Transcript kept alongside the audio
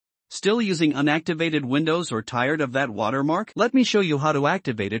Still using unactivated Windows or tired of that watermark? Let me show you how to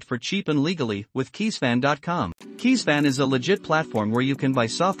activate it for cheap and legally with Keysfan.com. Keysfan is a legit platform where you can buy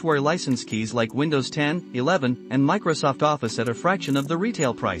software license keys like Windows 10, 11, and Microsoft Office at a fraction of the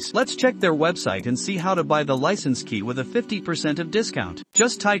retail price. Let's check their website and see how to buy the license key with a 50% of discount.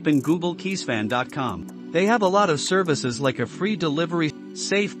 Just type in Google Keysfan.com. They have a lot of services like a free delivery,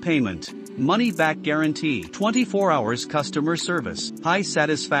 safe payment, money-back guarantee, 24 hours customer service, high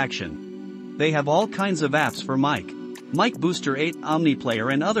satisfaction. They have all kinds of apps for Mic Booster 8,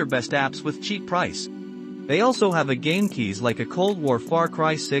 OmniPlayer and other best apps with cheap price. They also have a game keys like a Cold War Far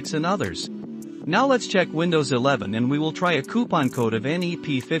Cry 6 and others. Now let's check Windows 11 and we will try a coupon code of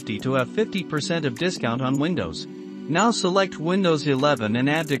NEP50 to have 50% of discount on Windows. Now select Windows 11 and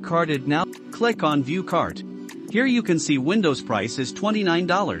add to cart it now. Click on View Cart. Here you can see Windows price is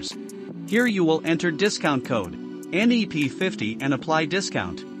 $29. Here you will enter discount code NEP50 and apply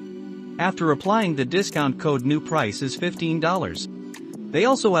discount. After applying the discount code, new price is $15. They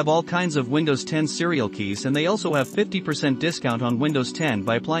also have all kinds of Windows 10 serial keys and they also have 50% discount on Windows 10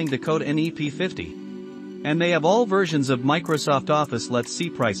 by applying the code NEP50. And they have all versions of Microsoft Office. Let's see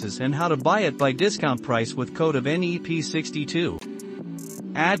prices and how to buy it by discount price with code of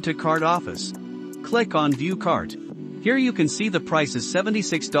NEP62. Add to cart Office. Click on View Cart. Here you can see the price is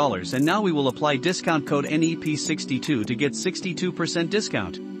 $76 and now we will apply discount code NEP62 to get 62%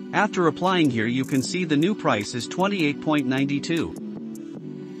 discount. After applying here you can see the new price is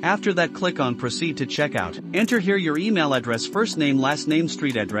 $28.92. After that click on Proceed to checkout. Enter here your email address, first name, last name,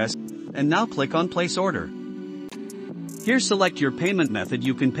 street address, and now click on Place Order. Here select your payment method.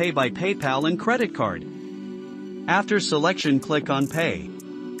 You can pay by PayPal and credit card. After selection click on Pay.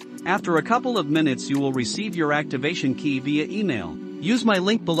 After a couple of minutes you will receive your activation key via email. Use my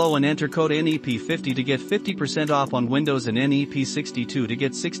link below and enter code NEP50 to get 50% off on Windows and NEP62 to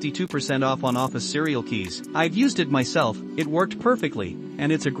get 62% off on Office serial keys. I've used it myself, it worked perfectly,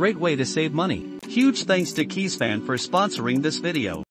 and it's a great way to save money. Huge thanks to Keysfan for sponsoring this video.